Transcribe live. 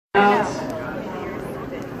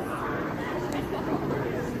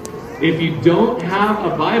If you don't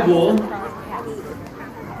have a Bible,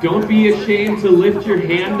 don't be ashamed to lift your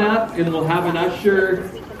hand up, and we'll have an usher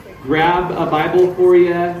grab a Bible for you.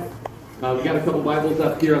 We got a couple Bibles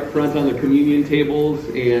up here up front on the communion tables,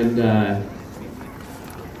 and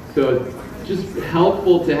so it's just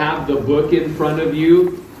helpful to have the book in front of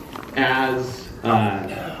you as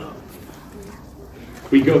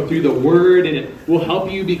we go through the Word, and it will help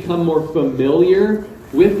you become more familiar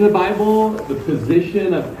with the Bible, the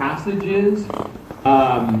position of passages.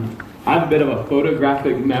 I have a bit of a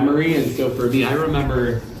photographic memory, and so for me, I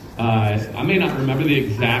remember, I may not remember the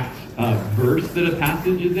exact verse that a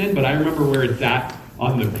passage is in, but I remember where it's at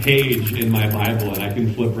on the page in my Bible, and I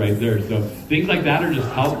can flip right there. So things like that are just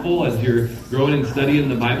helpful as you're growing and studying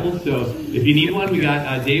the Bible. So if you need one, we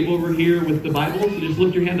got Dave over here with the Bible, so just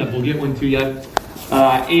lift your hand up. We'll get one to you.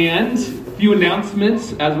 And a few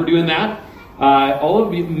announcements as we're doing that. All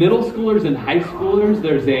of you middle schoolers and high schoolers,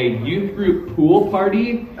 there's a youth group pool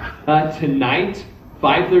party tonight,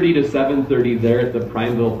 5:30 to 7:30 there at the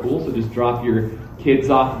Prineville Pool. So just drop your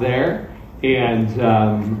kids off there and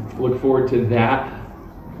look forward to that.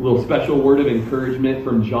 A little special word of encouragement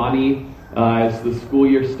from Johnny as the school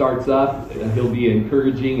year starts up. He'll be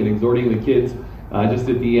encouraging and exhorting the kids just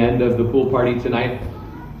at the end of the pool party tonight.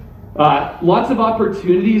 Lots of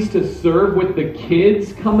opportunities to serve with the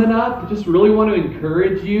kids coming up. Just really want to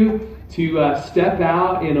encourage you to step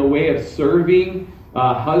out in a way of serving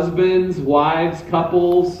husbands, wives,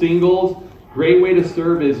 couples, singles. Great way to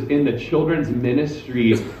serve is in the children's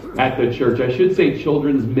ministry at the church. I should say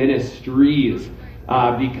children's ministries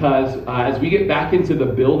because as we get back into the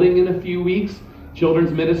building in a few weeks,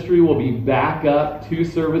 children's ministry will be back up 2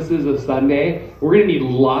 services a Sunday. We're going to need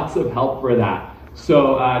lots of help for that.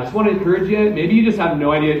 So I just want to encourage you. Maybe you just have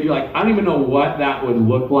no idea. You're like, I don't even know what that would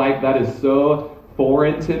look like. That is so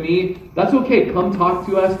foreign to me. That's okay. Come talk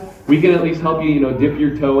to us. We can at least help you, dip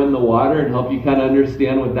your toe in the water and help you kind of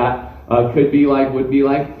understand what that could be like, would be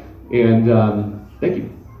like. And thank you.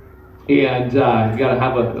 And you got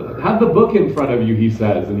to have the book in front of you, he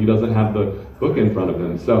says, and he doesn't have the book in front of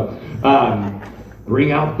him. So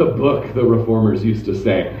bring out the book, the reformers used to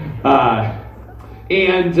say.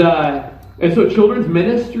 And so children's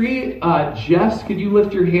ministry, Jess, could you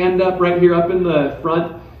lift your hand up right here up in the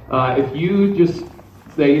front? If you just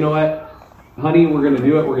say, you know what, honey, we're going to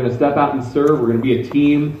do it. We're going to step out and serve. We're going to be a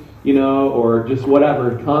team, or just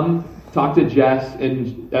whatever. Come talk to Jess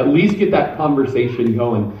and at least get that conversation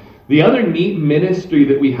going. The other neat ministry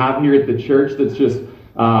that we have here at the church that's just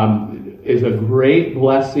is a great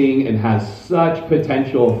blessing and has such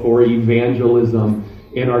potential for evangelism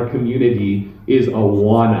in our community is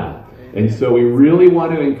Awana. And so we really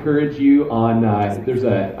want to encourage you on, there's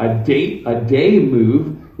a day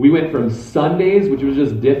move. We went from Sundays, which was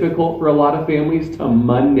just difficult for a lot of families, to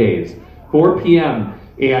Mondays, 4 p.m.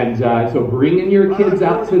 And so bringing your kids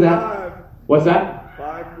out to that. What's that?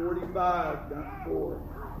 5:45, not 4.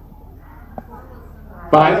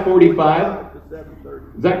 5:45? To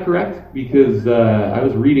 7:30. Is that correct? Because I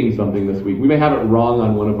was reading something this week. We may have it wrong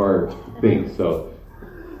on one of our things, so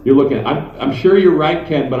you're looking at, I'm sure you're right,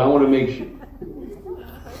 Ken, but I want to make sure.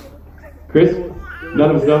 Chris? None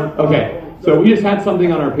of us know? Okay. So we just had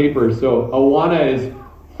something on our paper. So Awana is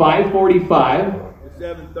 5:45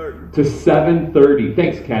 to 7:30.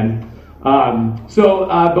 Thanks, Ken.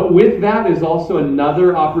 But with that is also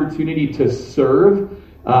another opportunity to serve.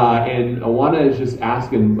 And Awana is just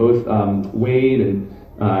asking both Wade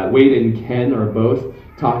and Ken are both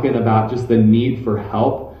talking about just the need for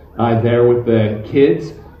help there with the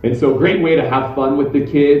kids. And so great way to have fun with the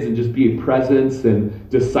kids and just be a presence and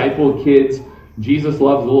disciple kids. Jesus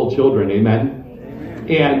loves little children, amen?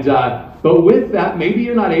 And but with that, maybe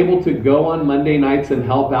you're not able to go on Monday nights and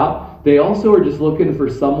help out. They also are just looking for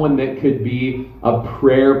someone that could be a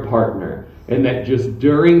prayer partner. And that just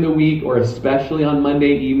during the week, or especially on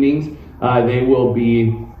Monday evenings, they will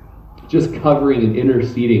be just covering and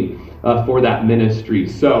interceding for that ministry.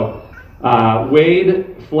 So Wade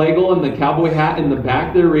Flagel in the cowboy hat in the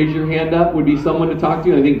back there, raise your hand up, would be someone to talk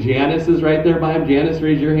to. And I think Janice is right there by him. Janice,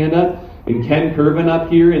 raise your hand up. And Ken Curvin up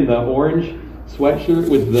here in the orange sweatshirt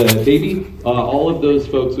with the baby. All of those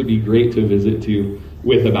folks would be great to visit to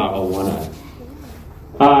with about Awana.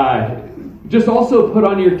 Just also put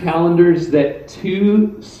on your calendars that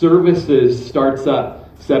 2 services starts up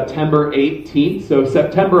September 18th. So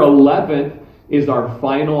September 11th is our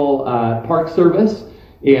final park service.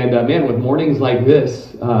 And man, with mornings like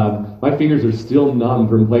this, my fingers are still numb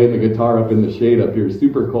from playing the guitar up in the shade up here.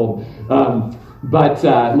 Super cold. But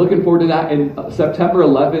looking forward to that. And September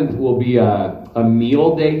 11th will be a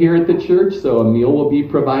meal day here at the church, so a meal will be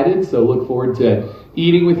provided. So look forward to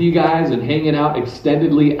eating with you guys and hanging out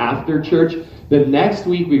extendedly after church. The next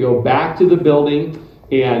week we go back to the building,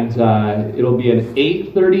 and it'll be an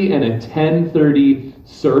 8:30 and a 10:30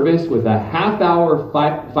 service with a half-hour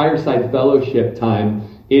fireside fellowship time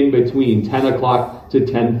in between 10 o'clock to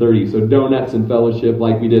 10:30. So donuts and fellowship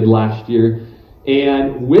like we did last year.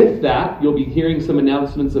 And with that, you'll be hearing some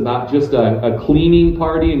announcements about just a cleaning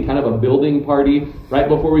party and kind of a building party right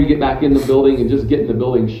before we get back in the building and just getting the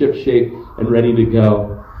building ship-shape and ready to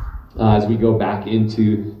go as we go back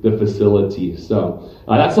into the facility. So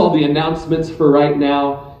that's all the announcements for right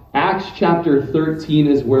now. Acts chapter 13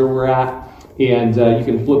 is where we're at, and you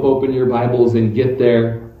can flip open your Bibles and get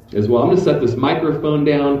there as well. I'm going to set this microphone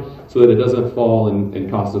down so that it doesn't fall and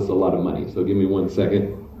cost us a lot of money. So give me 1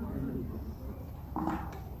 second.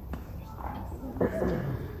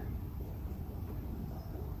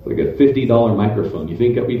 Like a $50 microphone. You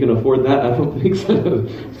think that we can afford that? I don't think so.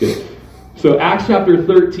 Just kidding. So Acts chapter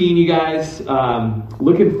 13, you guys,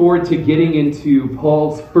 looking forward to getting into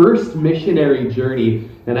Paul's first missionary journey.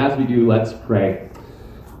 And as we do, let's pray.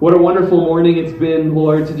 What a wonderful morning it's been,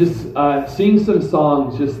 Lord, to just sing some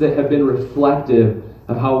songs just that have been reflective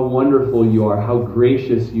of how wonderful you are, how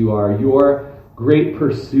gracious you are, your great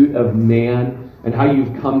pursuit of man, and how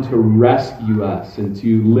you've come to rescue us and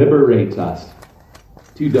to liberate us,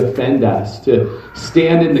 to defend us, to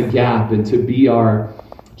stand in the gap, and to be our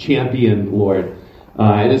champion, Lord.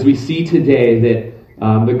 And as we see today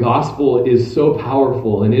that the gospel is so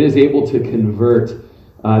powerful and it is able to convert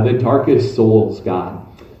the darkest souls, God.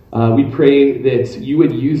 We pray that you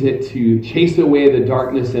would use it to chase away the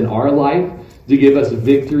darkness in our life, to give us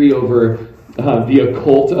victory over the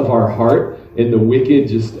occult of our heart and the wicked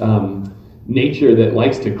nature that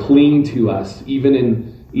likes to cling to us, even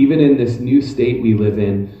in this new state we live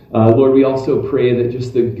in. Lord, we also pray that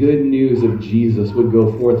just the good news of Jesus would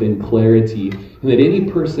go forth in clarity, and that any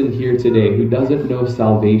person here today who doesn't know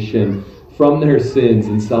salvation from their sins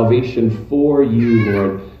and salvation for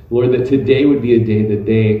you, Lord, that today would be a day that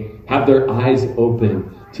they have their eyes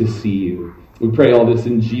open to see you. We pray all this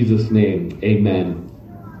in Jesus' name. Amen.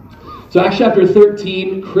 So Acts chapter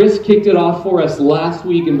 13, Chris kicked it off for us last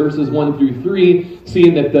week in verses 1 through 3,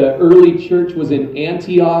 seeing that the early church was in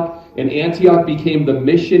Antioch, and Antioch became the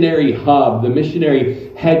missionary hub, the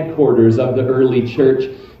missionary headquarters of the early church.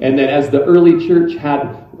 And that as the early church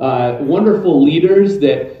had wonderful leaders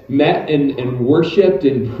that met and worshiped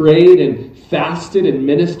and prayed and fasted and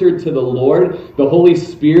ministered to the Lord, the Holy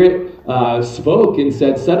Spirit spoke and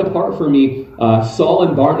said, "Set apart for me Saul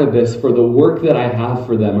and Barnabas for the work that I have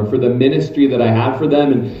for them, or for the ministry that I have for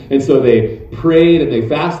them." And so they prayed and they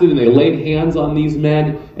fasted and they laid hands on these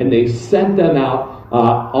men, and they sent them out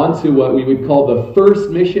onto what we would call the first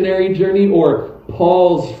missionary journey, or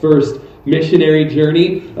Paul's first missionary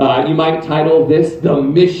journey. You might title this "The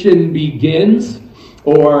Mission Begins,"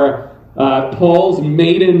 or Paul's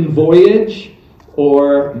maiden voyage,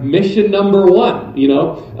 or mission number 1,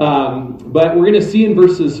 But we're going to see in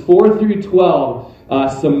verses 4 through 12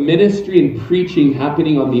 some ministry and preaching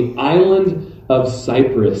happening on the island of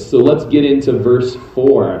Cyprus. So let's get into verse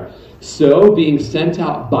 4. So, being sent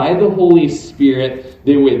out by the Holy Spirit,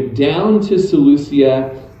 they went down to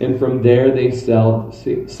Seleucia, and from there they sailed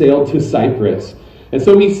to Cyprus. And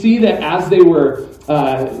so we see that as they were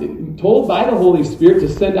told by the Holy Spirit to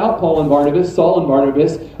send out Saul and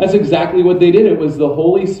Barnabas, that's exactly what they did. It was the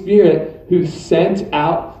Holy Spirit who sent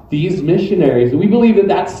out these missionaries. And we believe that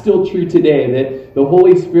that's still true today, that the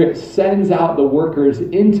Holy Spirit sends out the workers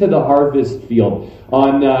into the harvest field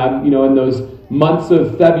on, in those months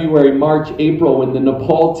of February, March, April, when the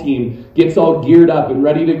Nepal team gets all geared up and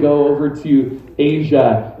ready to go over to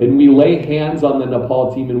Asia, and we lay hands on the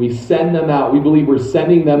Nepal team and we send them out. We believe we're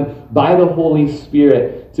sending them by the Holy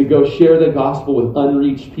Spirit to go share the gospel with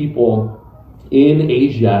unreached people in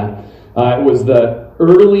Asia. It was the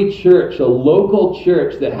early church, a local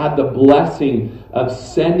church, that had the blessing of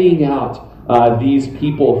sending out these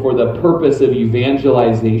people for the purpose of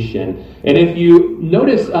evangelization. And if you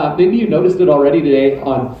notice, maybe you noticed it already today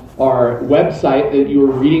on our website that you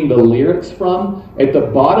were reading the lyrics from. At the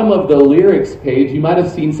bottom of the lyrics page, you might have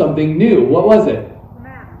seen something new. What was it?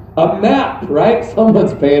 A map, right?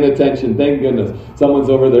 Someone's paying attention. Thank goodness. Someone's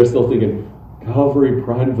over there still thinking,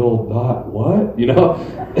 CalvaryPrineville what?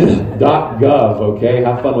 .gov, okay?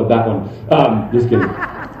 Have fun with that one. Just kidding.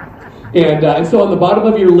 And so on the bottom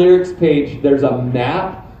of your lyrics page, there's a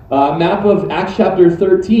map Map of Acts chapter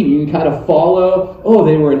 13. You can kind of follow,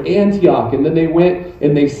 they were in Antioch, and then they went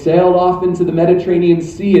and they sailed off into the Mediterranean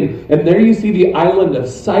Sea, and there you see the island of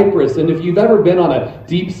Cyprus. And if you've ever been on a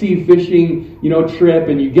deep sea fishing, trip,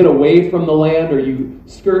 and you get away from the land, or you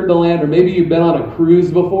skirt the land, or maybe you've been on a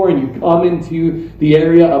cruise before and you come into the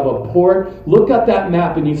area of a port, look at that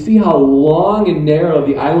map and you see how long and narrow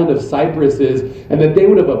the island of Cyprus is, and that they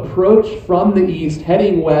would have approached from the east,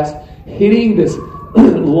 heading west, hitting this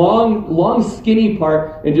long skinny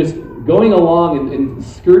part, and just going along and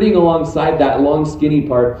skirting alongside that long skinny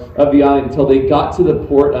part of the island until they got to the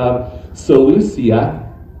port of Seleucia,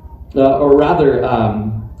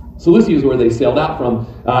 Seleucia is where they sailed out from,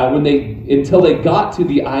 until they got to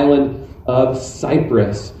the island of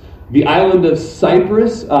Cyprus. The island of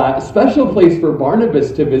Cyprus, a special place for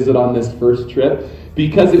Barnabas to visit on this first trip,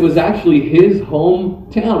 because it was actually his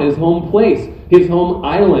hometown, his home place, his home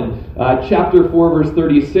island. Chapter 4, verse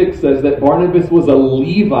 36 says that Barnabas was a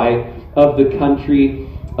Levite of the country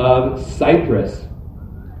of Cyprus.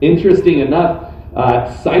 Interesting enough,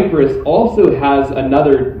 Cyprus also has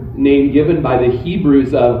another name given by the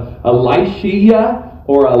Hebrews of Elisha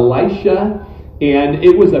or Elisha, and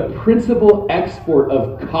it was a principal export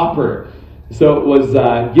of copper. So it was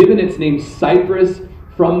given its name Cyprus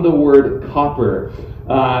from the word copper.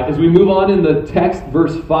 As we move on in the text,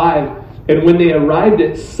 verse 5, and when they arrived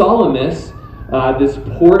at Salamis, this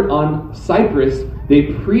port on Cyprus,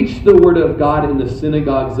 they preached the word of God in the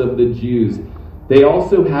synagogues of the Jews. They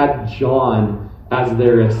also had John as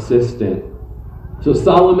their assistant. So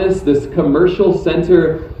Salamis, this commercial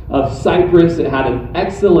center of Cyprus, it had an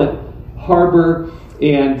excellent harbor.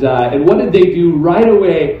 And what did they do right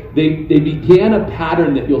away? They began a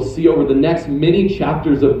pattern that you'll see over the next many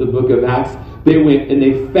chapters of the book of Acts. They went and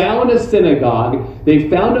they found a synagogue. They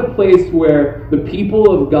found a place where the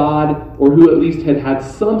people of God, or who at least had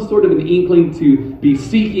some sort of an inkling to be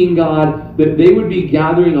seeking God, that they would be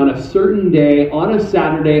gathering on a certain day, on a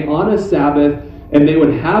Saturday, on a Sabbath, and they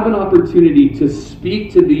would have an opportunity to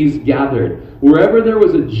speak to these gathered. Wherever there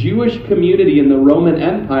was a Jewish community in the Roman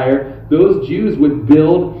Empire, those Jews would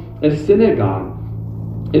build a synagogue.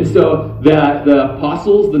 And so the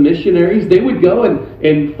apostles, the missionaries, they would go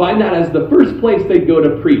and find that as the first place they'd go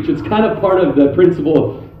to preach. It's kind of part of the principle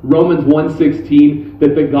of Romans 1:16,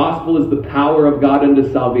 that the gospel is the power of God unto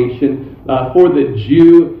salvation for the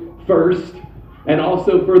Jew first, and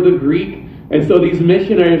also for the Greek. And so these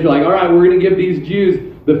missionaries are like, all right, we're going to give these Jews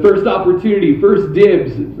the first opportunity, first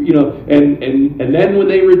dibs, and then when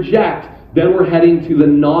they reject, then we're heading to the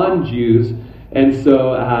non-Jews. And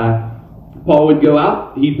so Paul would go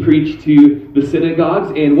out, he'd preach to the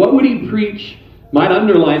synagogues, and what would he preach? Might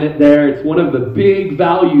underline it there, it's one of the big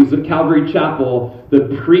values of Calvary Chapel, the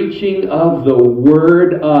preaching of the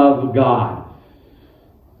Word of God.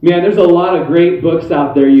 Man, there's a lot of great books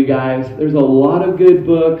out there, you guys. There's a lot of good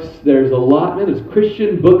books. There's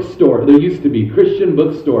Christian bookstore. There used to be Christian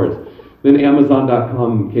bookstores. Then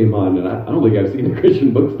Amazon.com came on, and I don't think I've seen a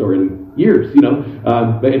Christian bookstore in years,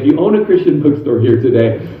 But if you own a Christian bookstore here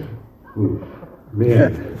today,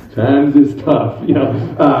 man, times is tough,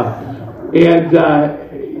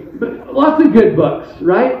 but lots of good books,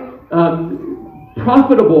 right?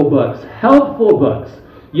 Profitable books, helpful books.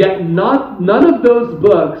 Yet none of those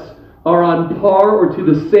books are on par or to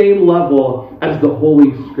the same level as the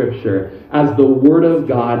Holy Scripture, as the Word of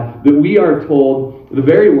God, that we are told, the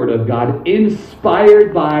very Word of God,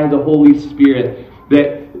 inspired by the Holy Spirit,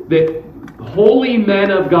 that holy men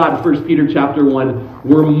of God, 1 Peter chapter 1,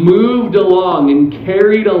 were moved along and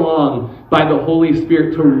carried along by the Holy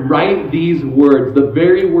Spirit to write these words, the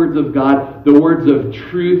very words of God, the words of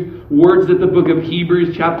truth, words that the book of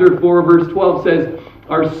Hebrews chapter 4 verse 12 says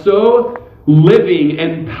are so living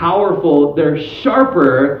and powerful, they're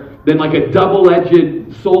sharper than like a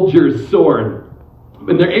double-edged soldier's sword.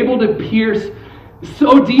 And they're able to pierce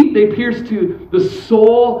so deep, they pierce to the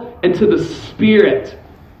soul and to the spirit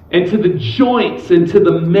and to the joints and to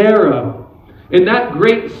the marrow. And that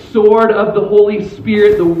great sword of the Holy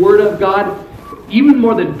Spirit, the Word of God, even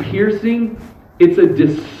more than piercing, it's a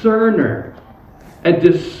discerner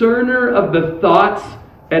of the thoughts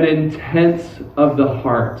and intents of the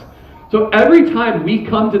heart. So every time we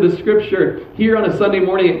come to the Scripture here on a Sunday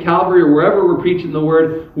morning at Calvary or wherever we're preaching the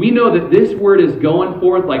Word, we know that this Word is going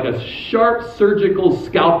forth like a sharp surgical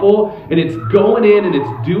scalpel, and it's going in and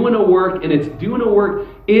it's doing a work, and it's doing a work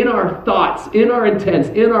in our thoughts, in our intents,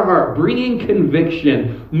 in our heart, bringing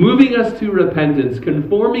conviction, moving us to repentance,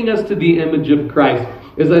 conforming us to the image of Christ.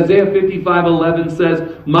 As Isaiah 55:11 says,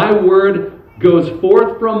 "My word goes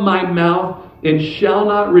forth from my mouth, and shall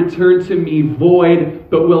not return to me void,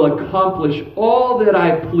 but will accomplish all that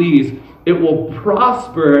I please. It will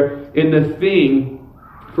prosper in the thing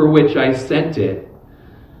for which I sent it.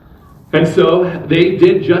 And so they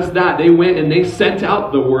did just that. They went and they sent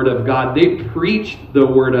out the word of God. They preached the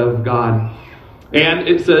word of God. And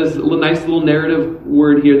it says, a nice little narrative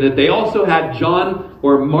word here, that they also had John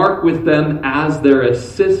or Mark with them as their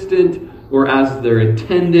assistant or as their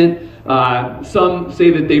attendant. Some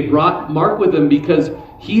say that they brought Mark with them because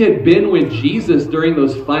he had been with Jesus during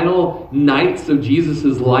those final nights of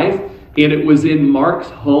Jesus' life. And it was in Mark's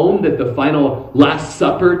home that the final Last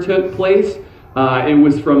Supper took place. It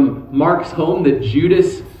was from Mark's home that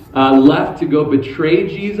Judas left to go betray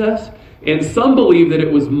Jesus. And some believe that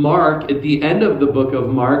it was Mark at the end of the book of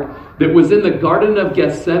Mark that was in the Garden of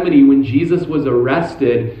Gethsemane when Jesus was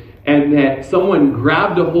arrested, and that someone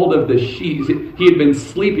grabbed a hold of the sheets. He had been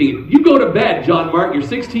sleeping. You go to bed, John Mark. You're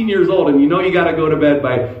 16 years old and you know you got to go to bed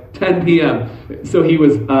by 10 p.m. So he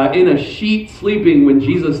was in a sheet sleeping when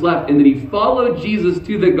Jesus left, and then he followed Jesus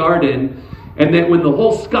to the garden. And that when the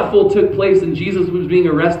whole scuffle took place and Jesus was being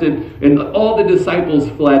arrested and all the disciples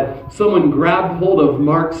fled, someone grabbed hold of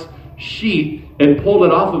Mark's sheet and pulled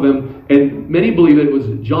it off of him. And many believe it was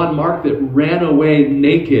John Mark that ran away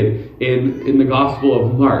naked in the Gospel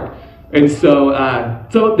of Mark. And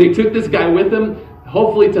so they took this guy with them,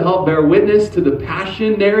 hopefully to help bear witness to the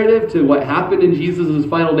passion narrative, to what happened in Jesus'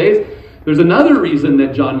 final days. There's another reason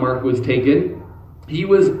that John Mark was taken. He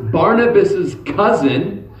was Barnabas'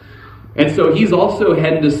 cousin. And so he's also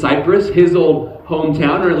heading to Cyprus, his old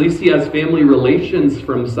hometown, or at least he has family relations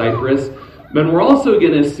from Cyprus. But we're also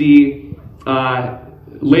going to see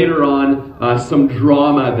later on some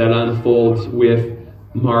drama that unfolds with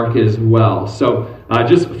Mark as well. So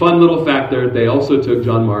just a fun little fact there. They also took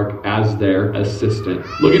John Mark as their assistant.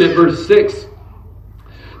 Looking at verse 6.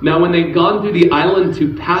 Now when they'd gone through the island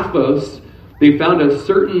to Paphos, they found a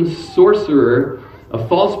certain sorcerer, a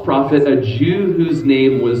false prophet, a Jew whose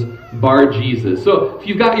name was Bar-Jesus. So if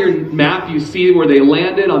you've got your map, you see where they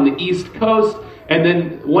landed on the east coast. And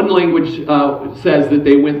then one language says that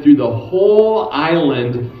they went through the whole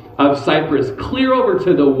island of Cyprus, clear over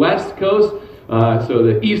to the west coast. So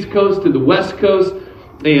the east coast to the west coast.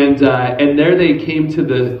 And there they came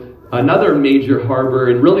to another major harbor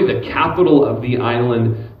and really the capital of the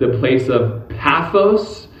island, the place of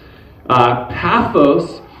Paphos.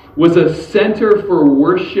 Paphos was a center for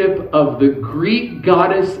worship of the Greek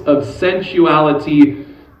goddess of sensuality,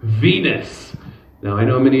 Venus. Now, I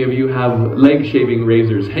know many of you have leg shaving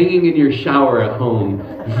razors hanging in your shower at home.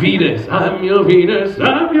 Venus, I'm your Venus,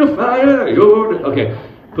 I'm your fire. Okay,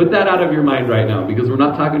 put that out of your mind right now because we're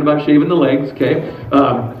not talking about shaving the legs, okay?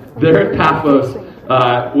 There at Paphos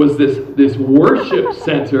was this worship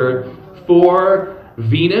center for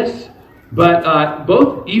Venus, but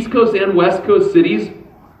both East Coast and West Coast cities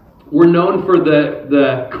were known for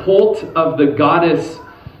the cult of the goddess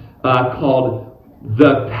called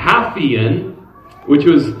the Paphian, which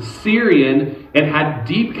was Syrian and had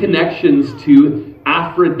deep connections to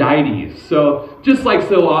Aphrodite. So just like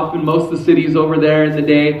so often, most of the cities over there in the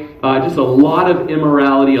day, just a lot of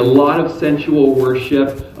immorality, a lot of sensual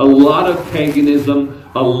worship, a lot of paganism,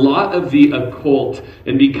 a lot of the occult.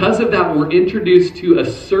 And because of that, we're introduced to a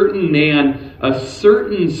certain man, a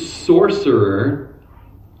certain sorcerer,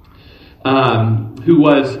 who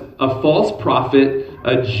was a false prophet,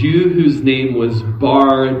 a Jew whose name was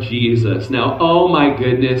Bar-Jesus. Now, oh my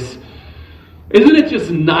goodness, isn't it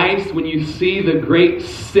just nice when you see the great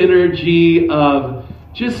synergy of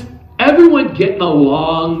just everyone getting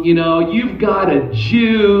along? You know, you've got a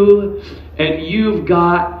Jew and you've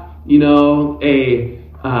got,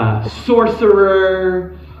 a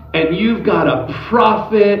sorcerer and you've got a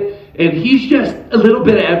prophet and he's just a little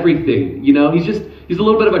bit of everything. He's a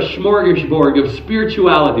little bit of a smorgasbord of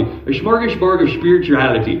spirituality, a smorgasbord of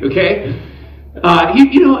spirituality, okay?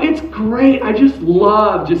 It's great. I just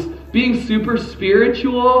love just being super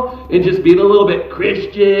spiritual and just being a little bit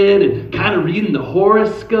Christian and kind of reading the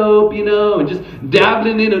horoscope, and just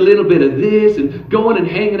dabbling in a little bit of this and going and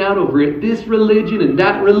hanging out over at this religion and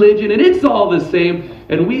that religion, and it's all the same.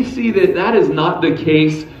 And we see that is not the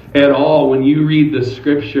case at all when you read the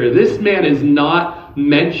scripture. This man is not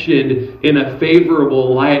mentioned in a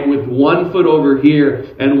favorable light with 1 foot over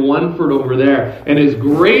here and 1 foot over there. And as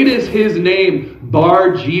great as his name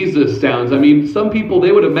Bar-Jesus sounds, I mean, some people,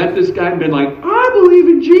 they would have met this guy and been like, I believe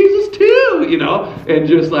in Jesus too, and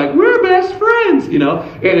just like, we're best friends, and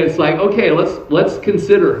it's like, okay, let's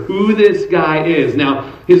consider who this guy is.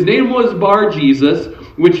 Now, his name was Bar-Jesus,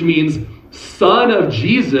 which means son of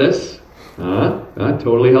Jesus. That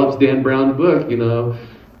totally helps Dan Brown's book,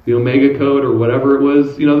 the Omega Code or whatever it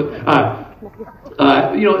was,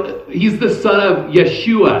 he's the son of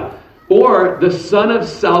Yeshua, or the son of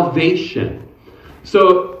salvation.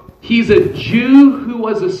 So he's a Jew who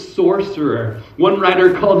was a sorcerer. One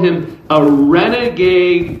writer called him a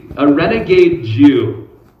renegade Jew.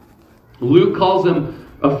 Luke calls him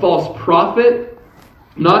a false prophet,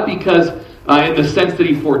 not because in the sense that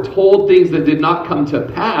he foretold things that did not come to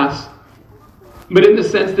pass, but in the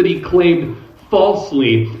sense that he claimed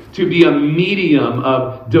falsely to be a medium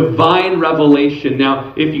of divine revelation.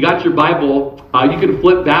 Now, if you got your Bible, you can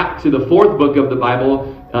flip back to the fourth book of the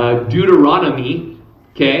Bible, Deuteronomy.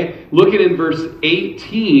 Okay, look at in verse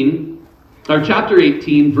 18, or chapter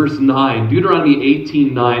 18, verse 9. Deuteronomy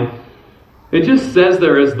 18:9. It just says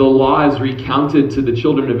there, as the law is recounted to the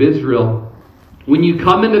children of Israel, when you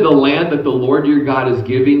come into the land that the Lord your God is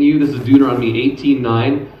giving you, this is Deuteronomy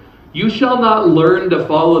 18:9, you shall not learn to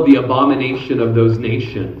follow the abomination of those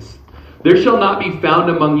nations. There shall not be found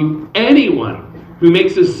among you anyone who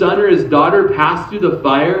makes his son or his daughter pass through the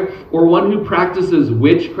fire, or one who practices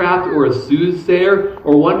witchcraft, or a soothsayer,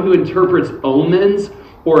 or one who interprets omens,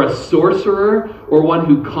 or a sorcerer, or one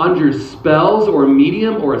who conjures spells, or a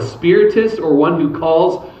medium, or a spiritist, or one who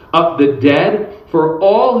calls up the dead. For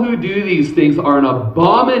all who do these things are an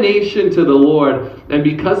abomination to the Lord. And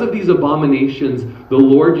because of these abominations, the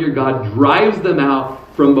Lord your God drives them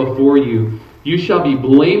out from before you. You shall be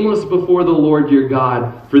blameless before the Lord your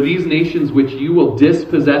God, for these nations which you will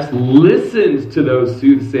dispossess listened to those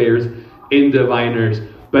soothsayers and diviners.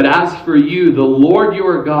 But as for you, the Lord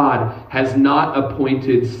your God has not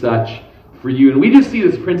appointed such for you. And we just see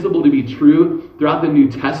this principle to be true throughout the New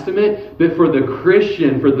Testament, that for the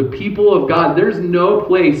Christian, for the people of God, there's no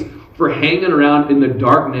place for hanging around in the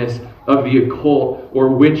darkness of the occult or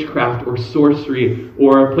witchcraft or sorcery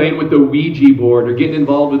or playing with the Ouija board or getting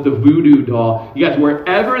involved with the voodoo doll. You guys,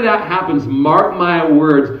 wherever that happens, mark my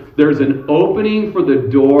words, there's an opening for the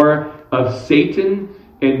door of Satan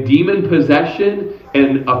and demon possession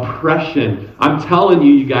and oppression. I'm telling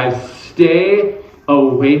you, you guys, stay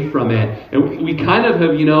away from it. And we kind of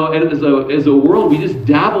have, as a world, we just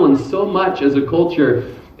dabble in so much as a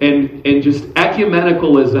culture, and just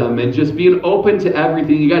ecumenicalism and just being open to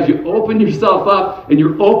everything. You guys, you open yourself up, and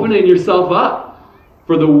you're opening yourself up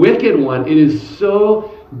for the wicked one. It is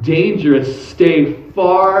so dangerous. Stay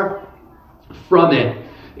far from it.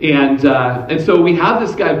 And so we have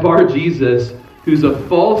this guy, Bar Jesus, who's a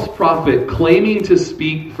false prophet claiming to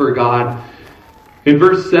speak for God. In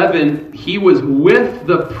verse 7, he was with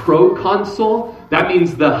the proconsul. That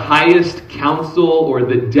means the highest council or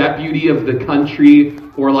the deputy of the country,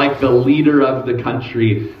 or like the leader of the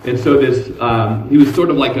country. And so this, he was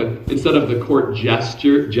sort of like instead of the court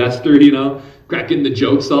jester, cracking the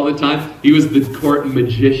jokes all the time, he was the court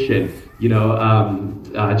magician,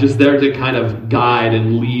 just there to kind of guide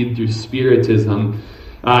and lead through spiritism.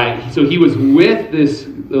 So he was with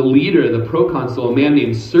the leader, the proconsul, a man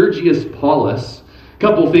named Sergius Paulus. A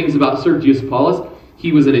couple things about Sergius Paulus.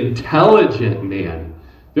 He was an intelligent man.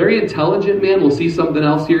 Very intelligent man. We'll see something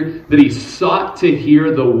else here. That he sought to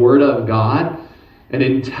hear the word of God. An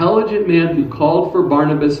intelligent man who called for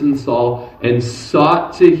Barnabas and Saul and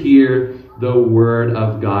sought to hear the word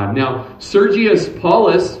of God. Now, Sergius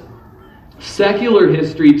Paulus, secular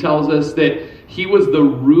history tells us that he was the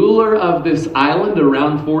ruler of this island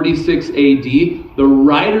around 46 AD, the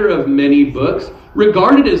writer of many books,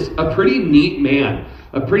 regarded as a pretty neat man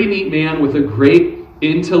with a great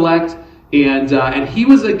intellect. And he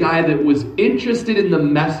was a guy that was interested in the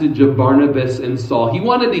message of Barnabas and Saul. He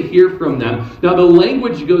wanted to hear from them. Now, the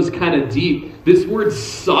language goes kind of deep. This word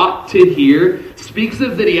sought to hear speaks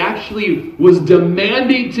of that he actually was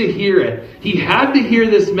demanding to hear it. He had to hear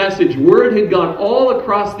this message. Word had gone all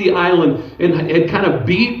across the island and had kind of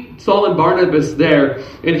beat Saul and Barnabas there.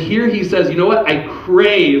 And here he says, you know what? I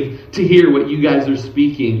crave to hear what you guys are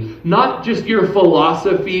speaking. Not just your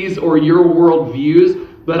philosophies or your worldviews,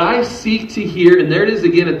 but I seek to hear, and there it is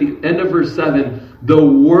again at the end of verse 7, the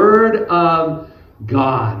word of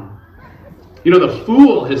God. The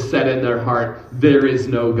fool has said in their heart, there is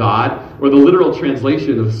no God. Or the literal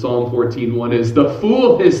translation of Psalm 14:1 is, the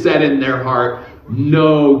fool has said in their heart,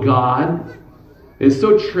 no God. It's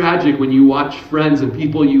so tragic when you watch friends and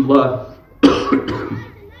people you love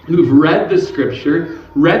who've read the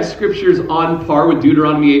scriptures on par with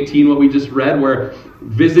Deuteronomy 18, what we just read, where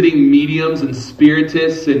visiting mediums and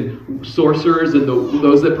spiritists and sorcerers and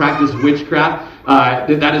those that practice witchcraft,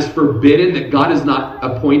 that is forbidden, that God has not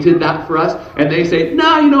appointed that for us. And they say,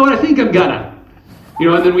 no, you know what, I think I'm gonna.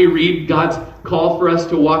 And then we read God's call for us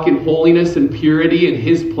to walk in holiness and purity and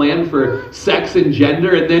his plan for sex and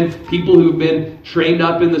gender, and then people who've been trained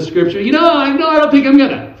up in the scripture, I don't think I'm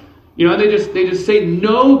gonna. They just say,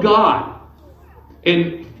 no, God.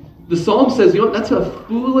 And the Psalm says, that's a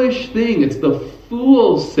foolish thing. It's the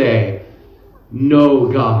fools say,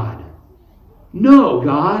 no, God. No,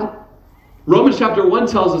 God. Romans chapter 1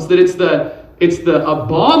 tells us that it's the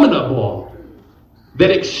abominable that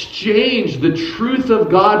exchange the truth of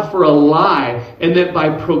God for a lie, and that by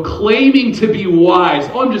proclaiming to be wise,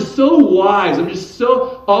 I'm just so wise, I'm just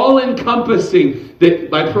so all-encompassing, that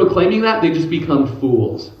by proclaiming that, they just become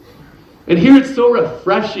fools. And here it's so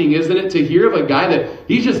refreshing, isn't it, to hear of a guy that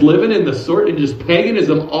he's just living in the sort and just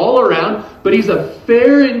paganism all around, but he's a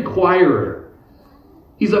fair inquirer.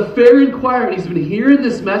 He's a fair inquirer, and he's been hearing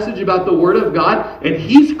this message about the Word of God, and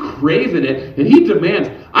he's craving it, and he demands,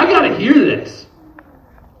 I got to hear this.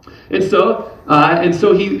 And so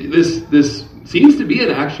this seems to be an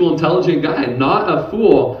actual intelligent guy, not a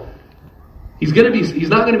fool. He's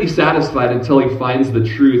not going to be satisfied until he finds the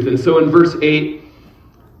truth. And so in verse 8,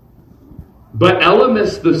 but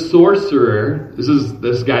Elymas the sorcerer, this is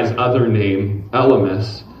this guy's other name,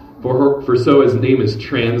 Elymas, for so his name is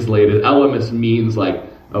translated. Elymas means like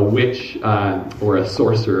a witch or a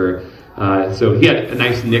sorcerer. So he had a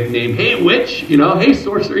nice nickname. Hey, witch, hey,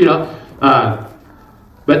 sorcerer,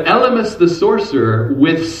 But Elymas the sorcerer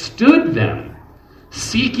withstood them,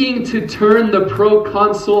 seeking to turn the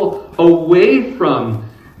proconsul away from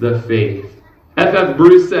the faith. F.F.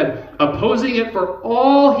 Bruce said, opposing it for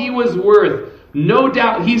all he was worth, no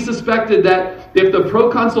doubt he suspected that if the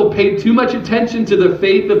proconsul paid too much attention to the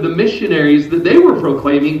faith of the missionaries that they were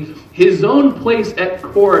proclaiming, his own place at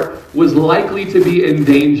court was likely to be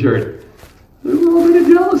endangered. There's a little bit of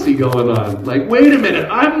jealousy going on. Like, wait a minute,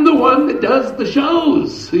 I'm the one that does the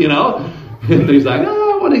shows, And he's like,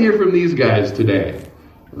 I want to hear from these guys today.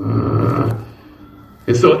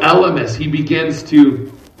 And so Elymas, he begins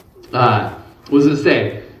to, what does it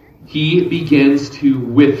say? He begins to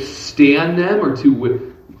withstand them, or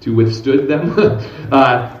to withstood them.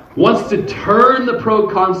 Wants to turn the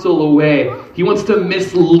proconsul away. He wants to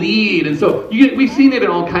mislead. And so we've seen it in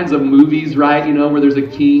all kinds of movies, right? Where there's a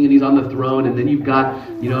king and he's on the throne, and then you've got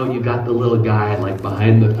the little guy like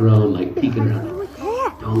behind the throne, like peeking around.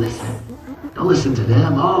 Like, don't listen to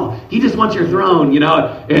them. Oh, he just wants your throne,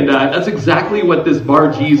 And that's exactly what this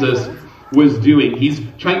Bar Jesus was doing. He's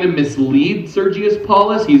trying to mislead Sergius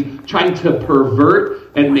Paulus. He's trying to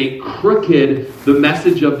pervert and make crooked the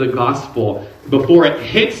message of the gospel. Before it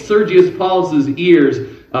hits Sergius Paulus's ears,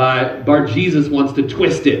 Bar Jesus wants to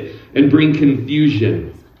twist it and bring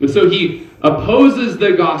confusion. And so he opposes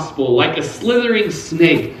the gospel like a slithering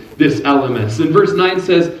snake, this Elymas. And verse 9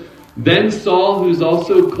 says, then Saul, who's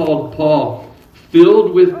also called Paul,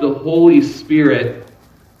 filled with the Holy Spirit,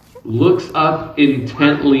 looks up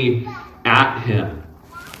intently at him.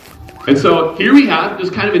 And so here we have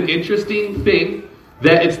just kind of an interesting thing,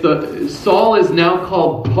 that Saul is now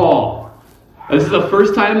called Paul. This is the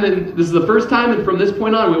first time, and from this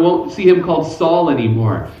point on, we won't see him called Saul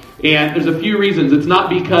anymore. And there's a few reasons. It's not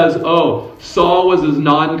because, Saul was his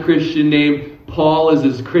non-Christian name, Paul is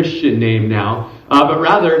his Christian name now. But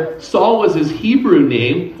rather, Saul was his Hebrew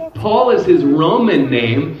name, Paul is his Roman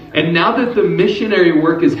name, and now that the missionary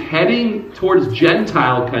work is heading towards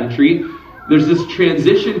Gentile country, there's this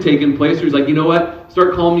transition taking place where he's like, you know what?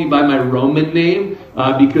 Start calling me by my Roman name,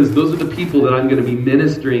 because those are the people that I'm going to be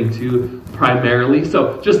ministering to primarily.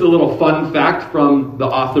 So just a little fun fact from the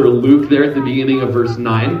author Luke there at the beginning of verse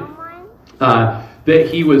 9, that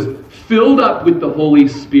he was filled up with the Holy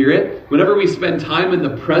Spirit. Whenever we spend time in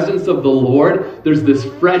the presence of the Lord, there's this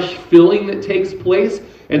fresh filling that takes place.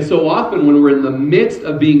 And so often when we're in the midst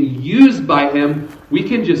of being used by him, we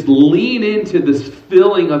can just lean into this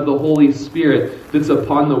filling of the Holy Spirit that's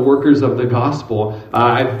upon the workers of the gospel.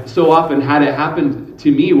 I've so often had it happen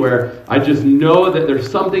to me where I just know that there's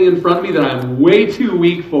something in front of me that I'm way too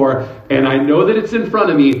weak for, and I know that it's in front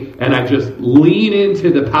of me, and I just lean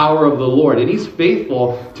into the power of the Lord. And he's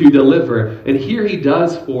faithful to deliver. And here he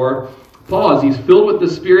does for Paul. As he's filled with the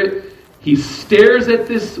Spirit, he stares at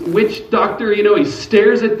this witch doctor, he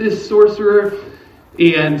stares at this sorcerer,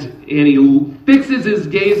 and he fixes his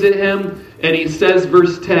gaze at him, and he says,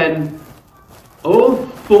 verse 10, "O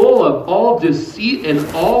full of all deceit and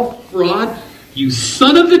all fraud, you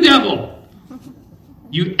son of the devil,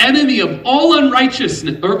 you enemy of all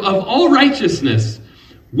unrighteousness, or of all righteousness,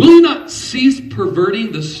 will you not cease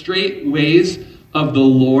perverting the straight ways of the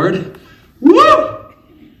Lord?" Woo!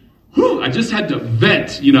 I just had to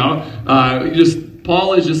vent,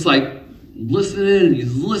 Paul is just like, listening, and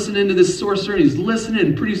he's listening to this sorcerer, and he's listening,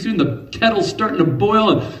 and pretty soon the kettle's starting to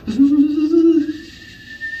boil,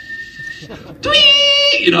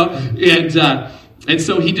 and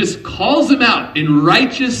so he just calls him out in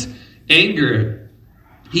righteous anger.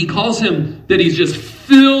 He calls him that he's just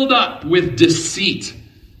filled up with deceit.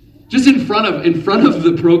 Just in front of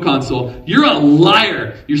the proconsul, you're a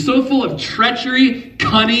liar. You're so full of treachery,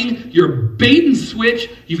 cunning, you're bait and switch.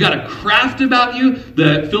 You've got a craft about you.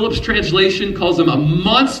 The Phillips translation calls him a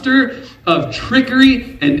monster of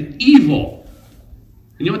trickery and evil.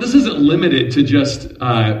 And you know what? This isn't limited to just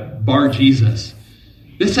Bar Jesus.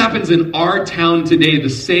 This happens in our town today. The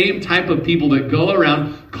same type of people that go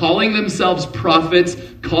around calling themselves prophets,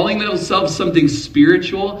 calling themselves something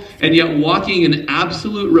spiritual, and yet walking in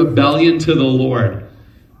absolute rebellion to the Lord.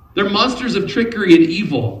 They're monsters of trickery and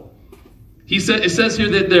evil. It says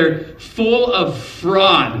here that they're full of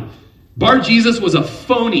fraud. Bar Jesus was a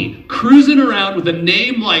phony, cruising around with a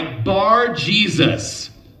name like Bar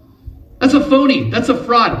Jesus. That's a phony. That's a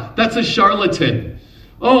fraud. That's a charlatan.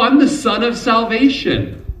 Oh, I'm the son of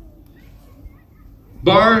salvation.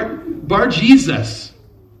 Bar Jesus.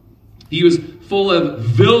 He was full of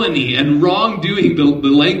villainy and wrongdoing, the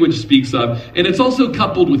language speaks of. And it's also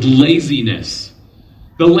coupled with laziness.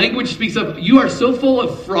 The language speaks of, you are so full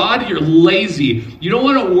of fraud, you're lazy. You don't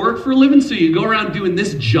want to work for a living, so you go around doing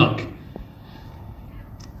this junk.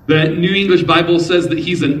 The New English Bible says that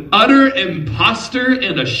he's an utter imposter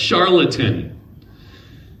and a charlatan.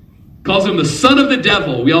 Calls him the son of the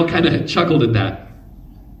devil. We all kind of chuckled at that.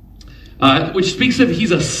 Which speaks of he's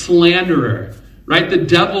a slanderer, right? The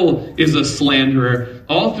devil is a slanderer.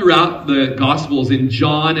 All throughout the Gospels, in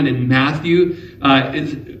John and in Matthew,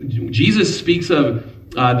 Jesus speaks of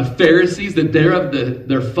the Pharisees, that they're of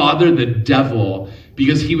their father, the devil,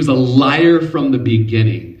 because he was a liar from the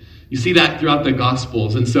beginning. You see that throughout the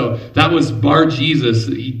Gospels. And so that was Bar Jesus.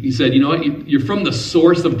 He said, you know what? You're from the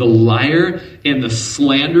source of the liar and the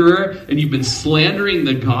slanderer, and you've been slandering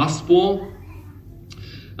the gospel.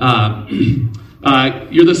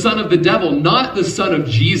 You're the son of the devil, not the son of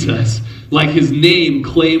Jesus, like his name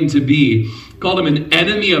claimed to be. Called him an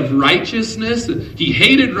enemy of righteousness. He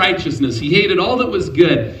hated righteousness. He hated all that was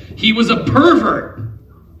good. He was a pervert.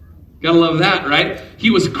 Gotta love that, right? He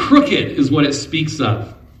was crooked, is what it speaks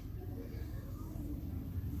of.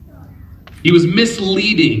 He was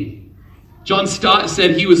misleading. John Stott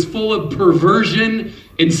said he was full of perversion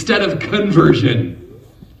instead of conversion.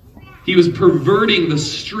 He was perverting the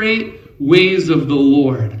straight ways of the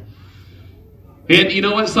Lord. And you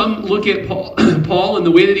know what? Some look at Paul and the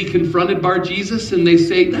way that he confronted Bar Jesus, and they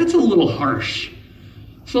say, that's a little harsh.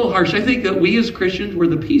 It's a little harsh. I think that we as Christians, we're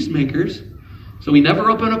the peacemakers. So we never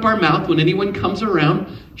open up our mouth when anyone comes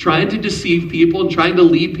around trying to deceive people and trying to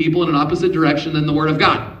lead people in an opposite direction than the Word of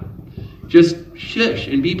God. Just shush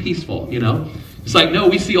and be peaceful, you know. It's like, no,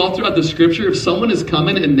 we see all throughout the scripture, if someone is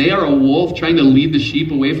coming and they are a wolf trying to lead the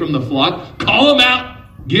sheep away from the flock, call them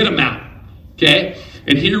out, get them out, okay?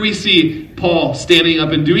 And here we see Paul standing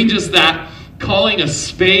up and doing just that, calling a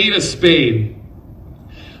spade a spade.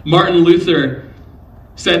 Martin Luther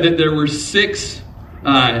said that there were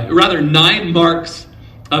 9 marks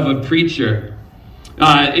of a preacher.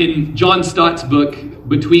 In John Stott's book,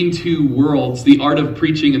 Between Two Worlds, The Art of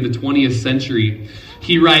Preaching in the 20th Century,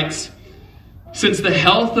 he writes, since the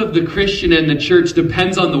health of the Christian and the church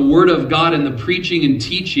depends on the Word of God and the preaching and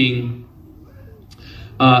teaching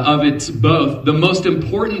of its both, the most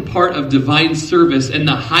important part of divine service and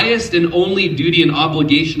the highest and only duty and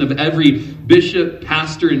obligation of every bishop,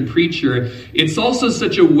 pastor, and preacher, it's also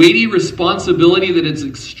such a weighty responsibility that it's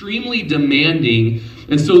extremely demanding.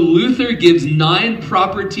 And so Luther gives 9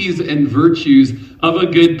 properties and virtues of a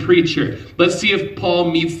good preacher. Let's see if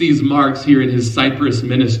Paul meets these marks here in his Cyprus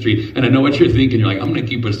ministry. And I know what you're thinking. You're like, I'm going to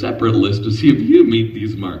keep a separate list to see if you meet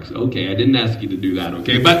these marks. Okay, I didn't ask you to do that,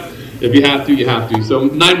 okay? But if you have to, you have to. So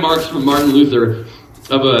 9 marks from Martin Luther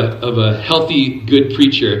of a healthy, good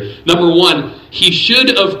preacher. Number 1, he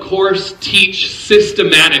should, of course, teach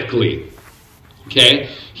systematically. Okay?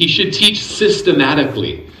 He should teach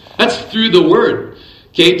systematically. That's through the Word.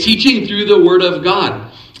 Okay, teaching through the Word of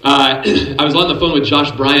God. I was on the phone with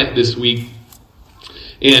Josh Bryant this week,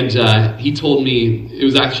 and he told me, it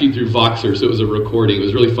was actually through Voxer, so it was a recording. It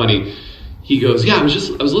was really funny. He goes, I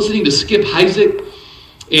was listening to Skip Heitzig,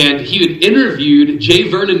 and he had interviewed J.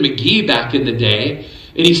 Vernon McGee back in the day,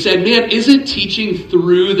 and he said, man, isn't teaching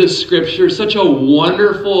through the Scripture such a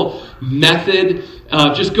wonderful method,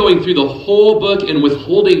 just going through the whole book and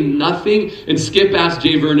withholding nothing? And Skip asked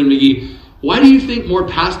J. Vernon McGee, why do you think more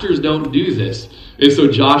pastors don't do this? And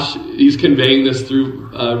so Josh, he's conveying this through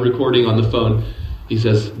recording on the phone. He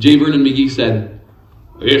says, J. Vernon McGee said,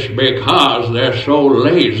 "It's because they're so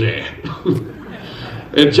lazy."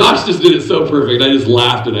 And Josh just did it so perfect. I just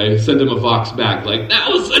laughed and I sent him a Fox back. Like, that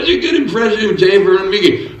was such a good impression of J. Vernon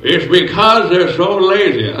McGee. It's because they're so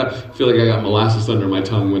lazy. I feel like I got molasses under my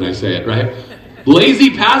tongue when I say it, right?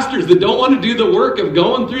 Lazy pastors that don't want to do the work of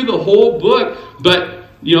going through the whole book. But,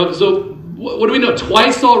 so what do we know?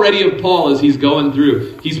 Twice already of Paul as he's going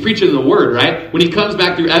through. He's preaching the word, right? When he comes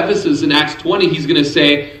back through Ephesus in Acts 20, he's going to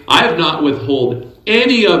say, "I have not withheld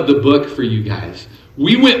any of the book for you guys."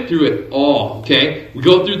 We went through it all, okay? We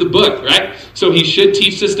go through the book, right? So he should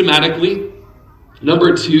teach systematically.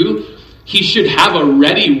 Number 2, he should have a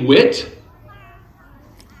ready wit.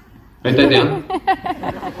 Write that down.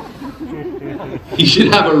 He should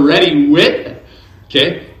have a ready wit.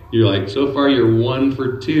 Okay? You're like, so far you're 1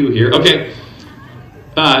 for 2 here. Okay.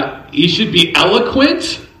 He should be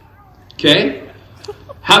eloquent. Okay?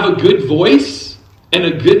 Have a good voice and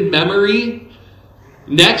a good memory.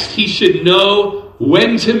 Next, he should know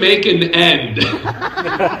when to make an end.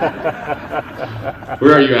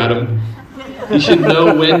 Where are you, Adam? He should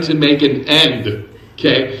know when to make an end.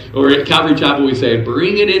 Okay? Or at Calvary Chapel we say,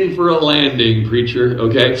 "Bring it in for a landing, preacher."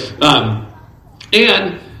 Okay?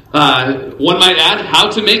 And one might add, how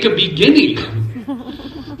to make a beginning.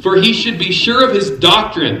 For he should be sure of his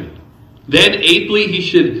doctrine. Then, 8thly, he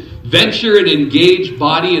should venture and engage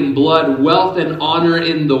body and blood, wealth and honor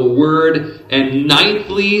in the word. And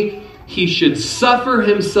 9thly, he should suffer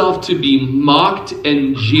himself to be mocked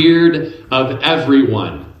and jeered of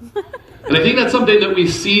everyone. And I think that's something that we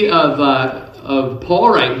see of Paul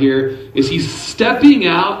right here, is he's stepping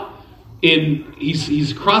out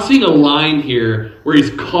he's crossing a line here where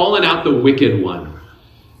he's calling out the wicked one.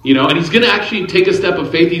 And he's going to actually take a step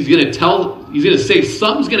of faith. He's going to say,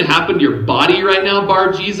 something's going to happen to your body right now,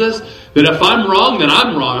 Bar Jesus, that if I'm wrong, then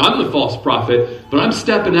I'm wrong. I'm the false prophet, but I'm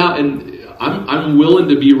stepping out and I'm willing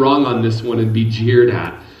to be wrong on this one and be jeered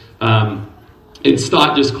at. And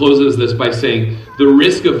Stott just closes this by saying, the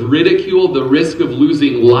risk of ridicule, the risk of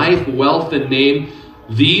losing life, wealth, and name,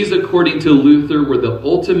 these, according to Luther, were the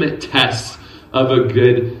ultimate tests of a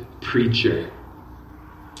good preacher.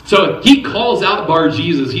 So he calls out Bar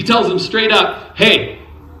Jesus. He tells him straight up, "Hey,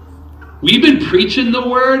 we've been preaching the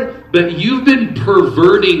word, but you've been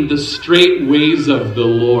perverting the straight ways of the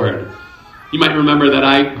Lord." You might remember that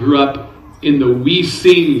I grew up in the We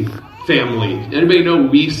Sing family. Anybody know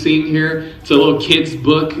We Sing here? It's a little kid's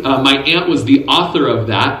book. My aunt was the author of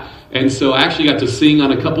that. And so I actually got to sing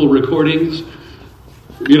on a couple of recordings.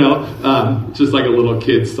 Just like a little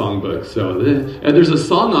kid's songbook. So and there's a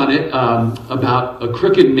song on it about a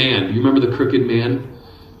crooked man. Do you remember the crooked man?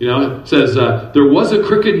 It says, there was a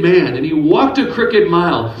crooked man, and he walked a crooked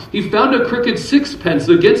mile. He found a crooked sixpence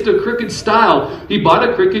against a crooked stile. He bought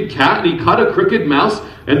a crooked cat, and he caught a crooked mouse,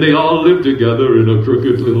 and they all lived together in a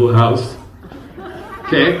crooked little house.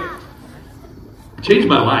 Okay? Changed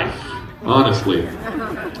my life, honestly.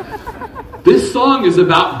 This song is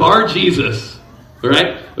about Bar Jesus. All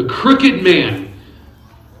right? A crooked man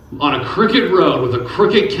on a crooked road with a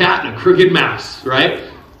crooked cat and a crooked mouse, right?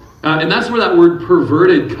 And that's where that word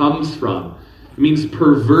perverted comes from. It means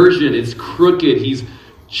perversion. It's crooked. He's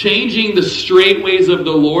changing the straight ways of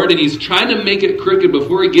the Lord, and he's trying to make it crooked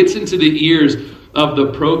before he gets into the ears of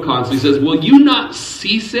the proconsul. He says, "Will you not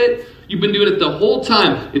cease it? You've been doing it the whole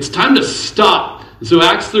time. It's time to stop." And so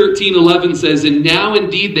Acts 13:11 says, "And now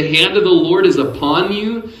indeed the hand of the Lord is upon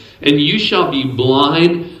you, and you shall be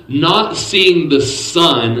blind, not seeing the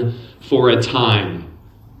sun for a time."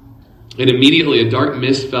 And immediately a dark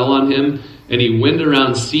mist fell on him, and he went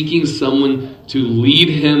around seeking someone to lead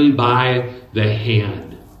him by the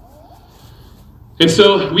hand. And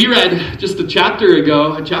so we read just a chapter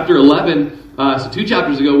ago, chapter 11, so 2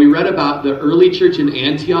 chapters ago, we read about the early church in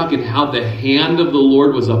Antioch and how the hand of the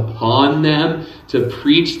Lord was upon them to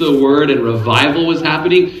preach the word, and revival was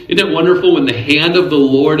happening. Isn't it wonderful when the hand of the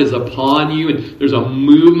Lord is upon you and there's a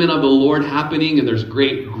movement of the Lord happening, and there's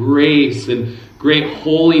great grace and great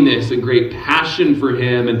holiness and great passion for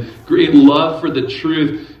him and great love for the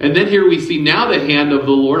truth. And then here we see now the hand of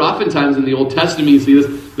the Lord. Oftentimes in the Old Testament you see this,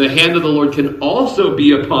 the hand of the Lord can also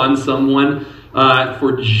be upon someone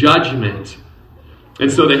for judgment.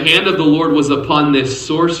 And so the hand of the Lord was upon this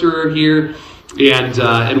sorcerer here,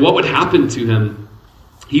 and what would happen to him?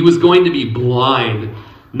 He was going to be blind,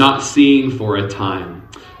 not seeing for a time.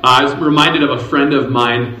 I was reminded of a friend of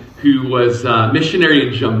mine who was a missionary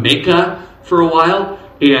in Jamaica for a while,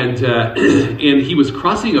 and he was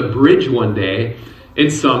crossing a bridge one day,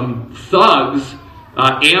 and some thugs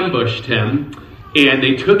ambushed him, and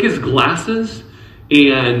they took his glasses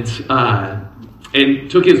and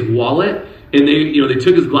took his wallet, And they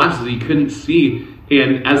took his glasses, he couldn't see.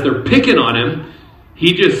 And as they're picking on him,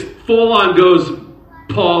 he just full on goes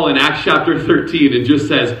Paul in Acts chapter 13 and just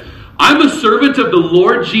says, I'm a servant of the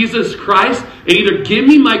Lord Jesus Christ, and either give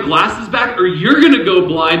me my glasses back or you're going to go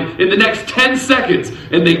blind in the next 10 seconds.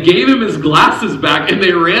 And they gave him his glasses back and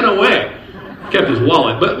they ran away. Kept his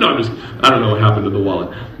wallet, but no, I don't know what happened to the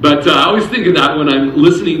wallet. But I always think of that when I'm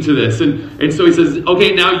listening to this. And so he says,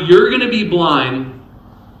 okay, now you're going to be blind.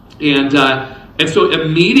 And so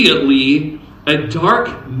immediately a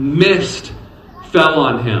dark mist fell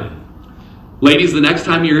on him. Ladies, the next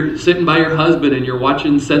time you're sitting by your husband and you're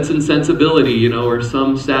watching Sense and Sensibility, or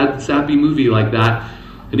some sad, sappy movie like that,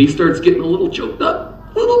 and he starts getting a little choked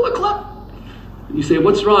up, a little bit, and you say,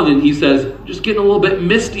 what's wrong? And he says, just getting a little bit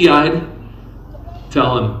misty-eyed.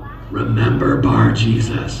 Tell him, remember Bar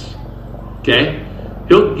Jesus. Okay?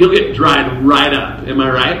 He'll get dried right up. Am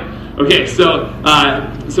I right? Okay, so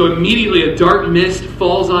immediately a dark mist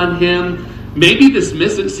falls on him. Maybe this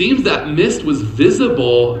mist, it seems that mist was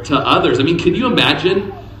visible to others. I mean, can you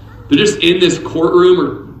imagine? They're just in this courtroom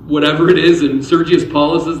or whatever it is, and Sergius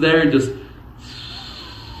Paulus is there and just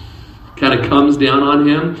kind of comes down on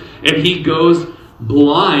him, and he goes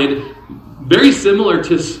blind. Very similar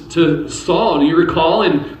to Saul. Do you recall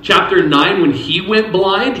in chapter 9 when he went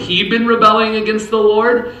blind? He'd been rebelling against the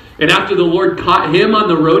Lord. And after the Lord caught him on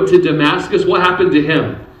the road to Damascus, what happened to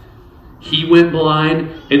him? He went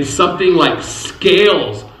blind, and something like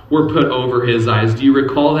scales were put over his eyes. Do you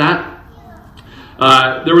recall that?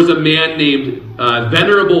 There was a man named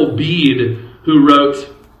Venerable Bede who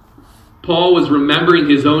wrote, Paul was remembering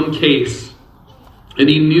his own case, and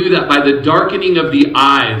he knew that by the darkening of the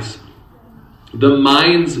eyes, the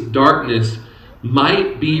mind's darkness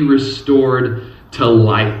might be restored to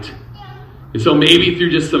light. And so maybe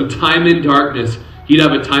through just some time in darkness, he'd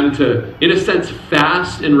have a time to, in a sense,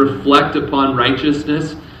 fast and reflect upon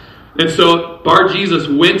righteousness. And so Bar Jesus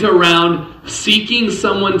went around seeking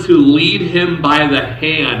someone to lead him by the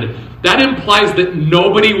hand. That implies that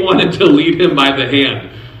nobody wanted to lead him by the hand.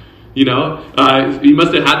 He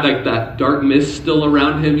must have had like that dark mist still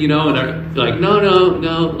around him, and like, no,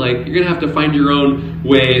 like you're going to have to find your own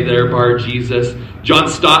way there, Bar Jesus. John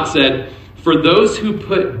Stott said, for those who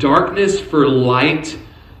put darkness for light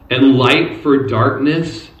and light for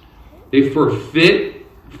darkness, they forfeit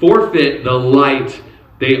the light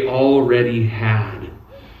they already had.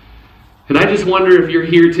 And I just wonder if you're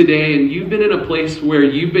here today and you've been in a place where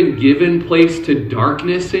you've been given place to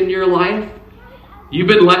darkness in your life. You've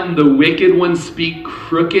been letting the wicked one speak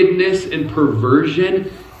crookedness and perversion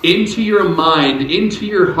into your mind, into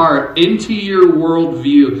your heart, into your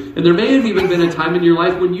worldview. And there may have even been a time in your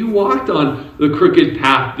life when you walked on the crooked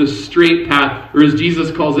path, the straight path, or as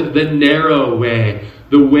Jesus calls it, the narrow way,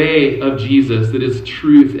 the way of Jesus that is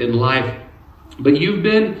truth and life. But you've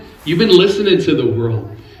been listening to the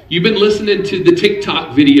world. You've been listening to the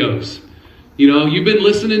TikTok videos. You've been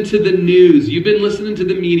listening to the news. You've been listening to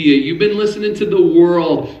the media. You've been listening to the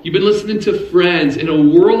world. You've been listening to friends. And a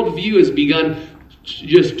worldview has begun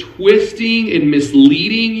just twisting and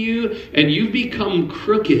misleading you. And you've become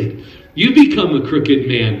crooked. You've become a crooked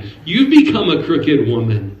man. You've become a crooked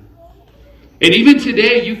woman. And even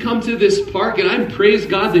today, you come to this park, and I praise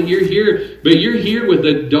God that you're here. But you're here with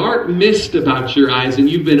a dark mist about your eyes, and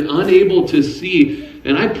you've been unable to see.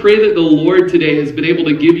 And I pray that the Lord today has been able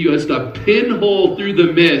to give you just a pinhole through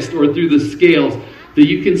the mist or through the scales that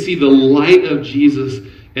you can see the light of Jesus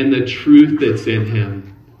and the truth that's in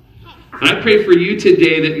him. And I pray for you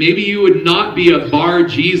today that maybe you would not be a Bar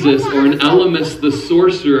Jesus or an Elymas the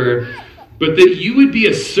sorcerer, but that you would be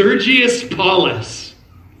a Sergius Paulus,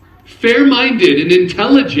 fair-minded and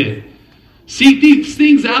intelligent. Seek these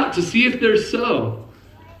things out to see if they're so.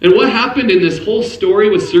 And what happened in this whole story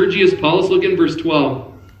with Sergius Paulus? Look in verse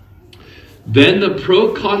 12. Then the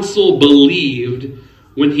proconsul believed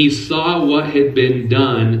when he saw what had been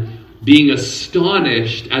done, being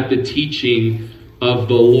astonished at the teaching of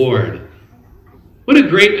the Lord. When are they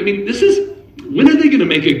going to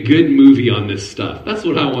make a good movie on this stuff? That's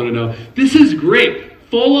what I want to know. This is great.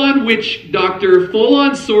 Full-on witch doctor,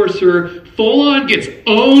 full-on sorcerer, full-on gets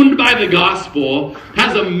owned by the gospel,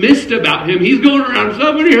 has a mist about him. He's going around,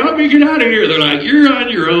 somebody help me get out of here. They're like, you're on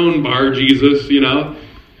your own, Bar Jesus,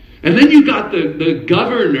 And then you got the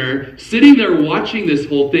governor sitting there watching this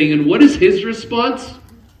whole thing, and what is his response?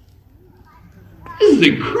 This is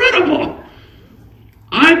incredible.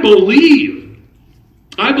 I believe.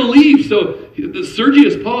 So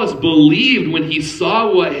Sergius Paulus believed when he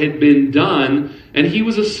saw what had been done, and he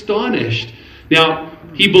was astonished. Now,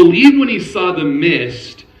 he believed when he saw the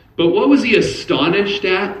mist, but what was he astonished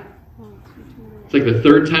at? It's like the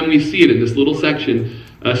third time we see it in this little section.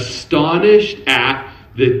 Astonished at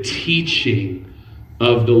the teaching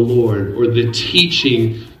of the Lord, or the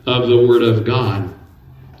teaching of the Word of God.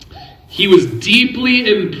 He was deeply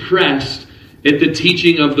impressed at the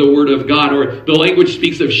teaching of the Word of God, or the language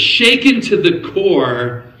speaks of shaken to the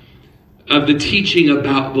core of the teaching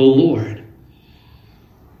about the Lord.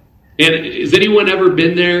 And has anyone ever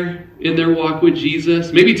been there in their walk with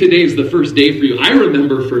Jesus? Maybe today is the first day for you. I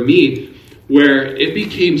remember for me where it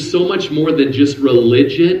became so much more than just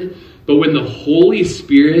religion, but when the Holy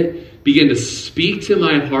Spirit began to speak to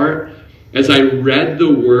my heart as I read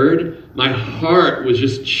the Word, my heart was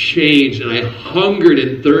just changed, and I hungered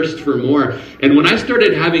and thirsted for more. And when I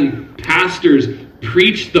started having pastors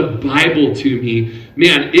preach the Bible to me,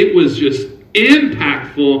 man, it was just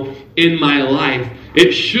impactful in my life.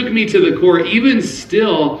 It shook me to the core. Even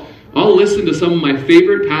still, I'll listen to some of my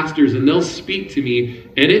favorite pastors, and they'll speak to me,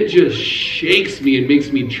 and it just shakes me and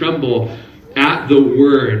makes me tremble at the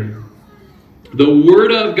Word. The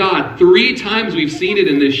Word of God, 3 times we've seen it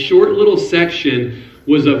in this short little section,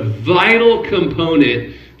 was a vital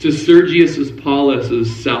component to Sergius Paulus'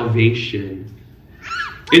 salvation.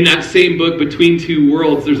 In that same book, Between Two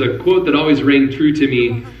Worlds, there's a quote that always rang true to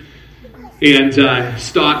me, and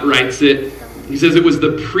Stott writes it. He says, "It was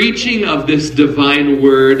the preaching of this divine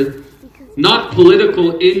word, not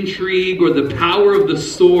political intrigue or the power of the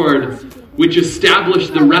sword, which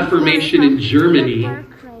established the Reformation in Germany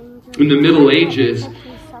in the Middle Ages."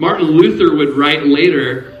 Martin Luther would write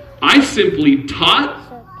later, "I simply taught,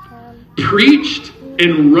 preached,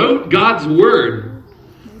 and wrote God's word.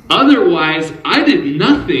 Otherwise, I did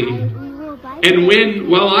nothing. And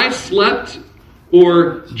while I slept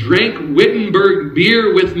or drank Wittenberg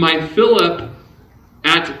beer with my Philip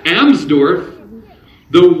at Amsdorf,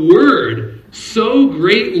 the word so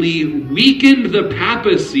greatly weakened the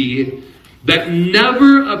papacy that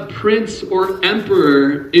never a prince or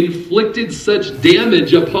emperor inflicted such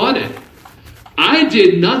damage upon it. I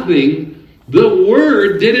did nothing, the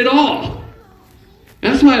Word did it all."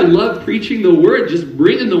 That's why I love preaching the Word, just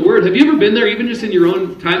bringing the Word. Have you ever been there, even just in your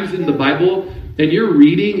own times in the Bible, and you're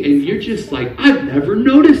reading, and you're just like, I've never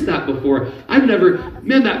noticed that before.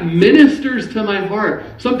 Man, that ministers to my heart.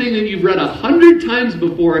 Something that you've read 100 times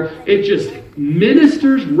before, it just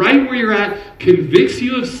ministers right where you're at, convicts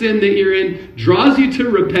you of sin that you're in, draws you to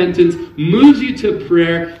repentance, moves you to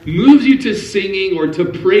prayer, moves you to singing or to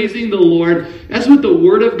praising the Lord. That's what the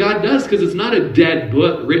Word of God does, because it's not a dead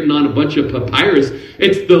book written on a bunch of papyrus.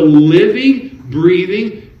 It's the living,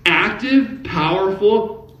 breathing, active,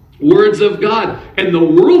 powerful words of God. And the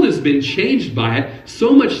world has been changed by it,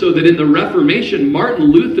 so much so that in the Reformation,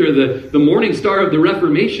 Martin Luther, the morning star of the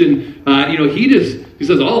Reformation, he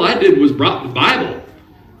says, all I did was brought the Bible.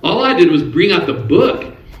 All I did was bring out the book.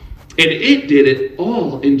 And it did it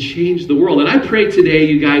all and changed the world. And I pray today,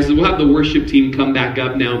 you guys, and we'll have the worship team come back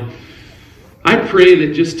up now. I pray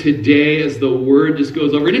that just today, as the word just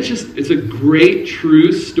goes over, and it's a great,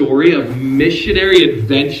 true story of missionary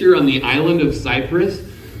adventure on the island of Cyprus,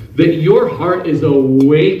 that your heart is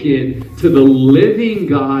awakened to the living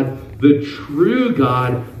God, the true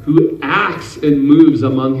God, who acts and moves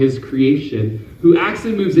among his creation, who acts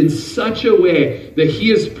and moves in such a way that he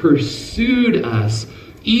has pursued us,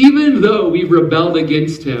 even though we've rebelled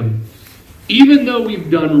against him, even though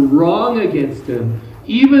we've done wrong against him,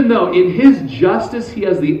 even though in his justice he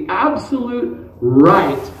has the absolute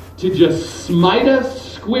right to just smite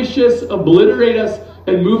us, squish us, obliterate us,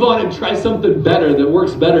 and move on and try something better that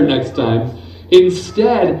works better next time.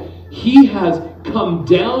 Instead, he has come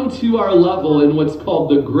down to our level in what's called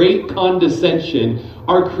the Great Condescension.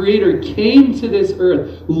 Our Creator came to this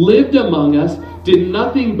earth, lived among us, did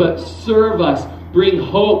nothing but serve us, bring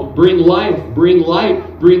hope, bring life, bring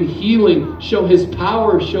light, bring healing, show his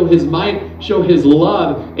power, show his might, show his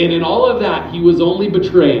love. And in all of that, he was only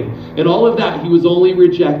betrayed. In all of that, he was only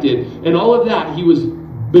rejected. In all of that, he was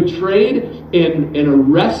betrayed and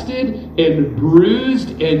arrested and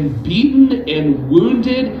bruised and beaten and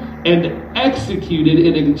wounded and executed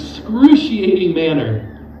in an excruciating manner.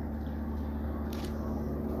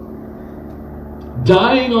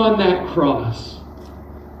 Dying on that cross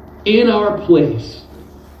in our place,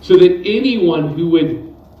 so that anyone who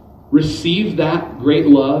would receive that great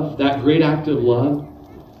love, that great act of love,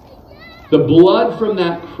 the blood from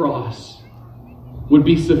that cross would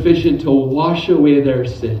be sufficient to wash away their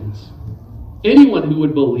sins. Anyone who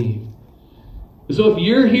would believe. So if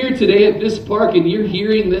you're here today at this park and you're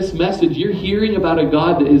hearing this message, you're hearing about a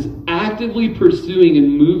God that is actively pursuing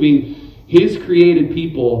and moving his created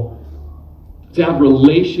people to have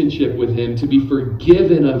relationship with him, to be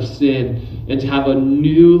forgiven of sin, and to have a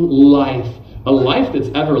new life, a life that's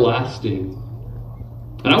everlasting.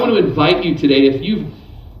 And I want to invite you today, if you've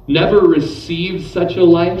never received such a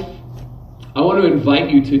life, I want to invite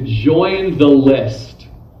you to join the list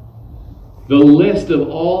of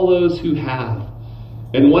all those who have.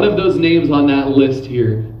 And one of those names on that list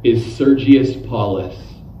here is Sergius Paulus.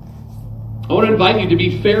 I want to invite you to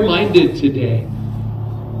be fair-minded today.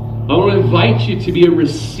 I want to invite you to be a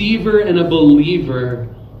receiver and a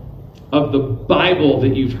believer of the Bible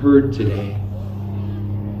that you've heard today.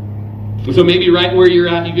 So maybe right where you're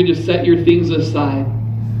at, you can just set your things aside.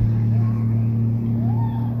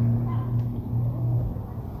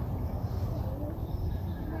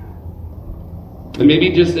 And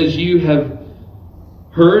maybe just as you have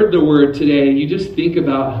heard the word today, you just think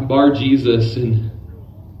about Bar Jesus and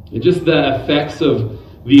just the effects of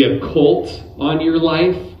the occult on your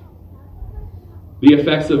life, the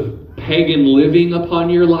effects of pagan living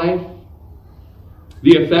upon your life,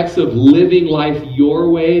 the effects of living life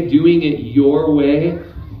your way, doing it your way,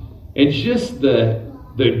 and just the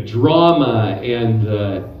drama and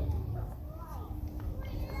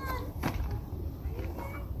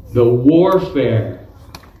the warfare,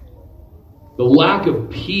 the lack of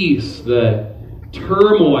peace, the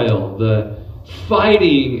turmoil, the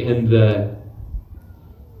fighting, and the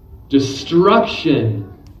destruction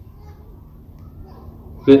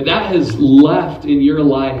that has left in your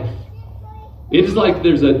life. It's like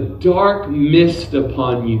there's a dark mist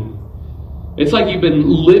upon you. It's like you've been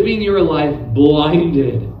living your life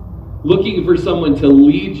blinded, looking for someone to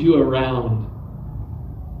lead you around.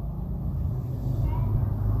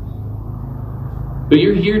 But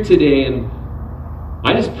you're here today, and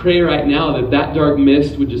I just pray right now that that dark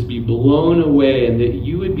mist would just be blown away and that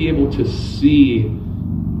you would be able to see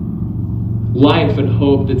life and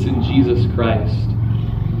hope that's in Jesus Christ.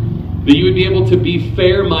 That you would be able to be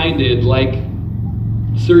fair-minded like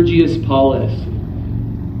Sergius Paulus.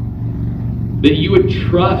 That you would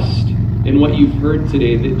trust in what you've heard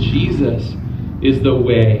today, that Jesus is the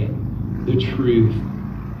way, the truth,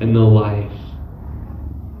 and the life.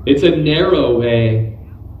 It's a narrow way.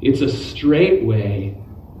 It's a straight way.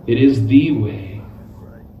 It is the way.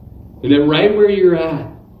 And that right where you're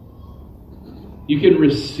at, you can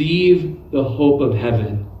receive the hope of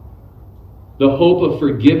heaven, the hope of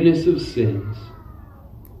forgiveness of sins.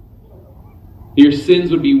 Your sins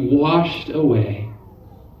would be washed away.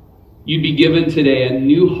 You'd be given today a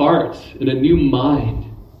new heart and a new mind,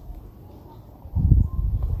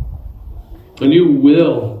 a new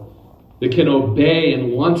will that can obey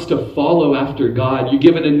and wants to follow after God. You're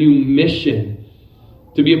given a new mission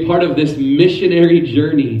to be a part of this missionary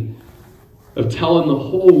journey of telling the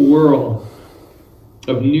whole world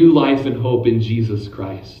of new life and hope in Jesus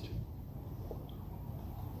Christ.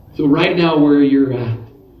 So right now where you're at,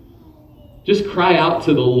 just cry out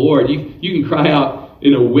to the Lord. You can cry out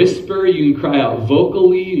in a whisper, you can cry out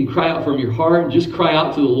vocally, you can cry out from your heart. Just cry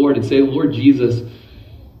out to the Lord and say, Lord Jesus,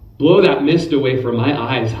 blow that mist away from my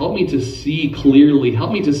eyes. Help me to see clearly.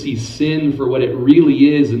 Help me to see sin for what it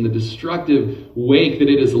really is and the destructive wake that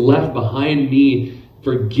it has left behind me.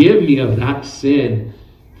 Forgive me of that sin.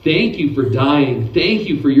 Thank you for dying. Thank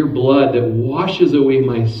you for your blood that washes away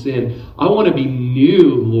my sin. I want to be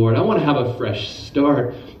new, Lord. I want to have a fresh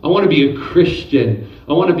start. I want to be a Christian.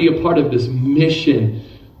 I want to be a part of this mission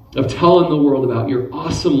of telling the world about your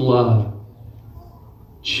awesome love.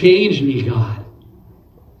 Change me, God,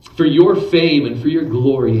 for your fame and for your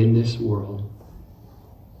glory in this world.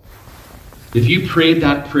 If you prayed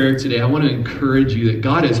that prayer today, I want to encourage you that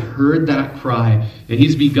God has heard that cry and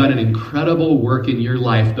he's begun an incredible work in your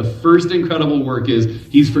life. The first incredible work is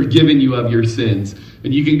he's forgiven you of your sins.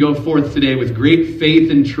 And you can go forth today with great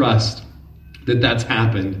faith and trust that that's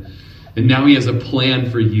happened. And now he has a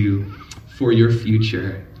plan for you, for your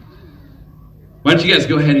future. Why don't you guys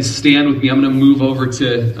go ahead and stand with me? I'm going to move over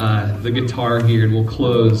to the guitar here and we'll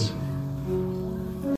close.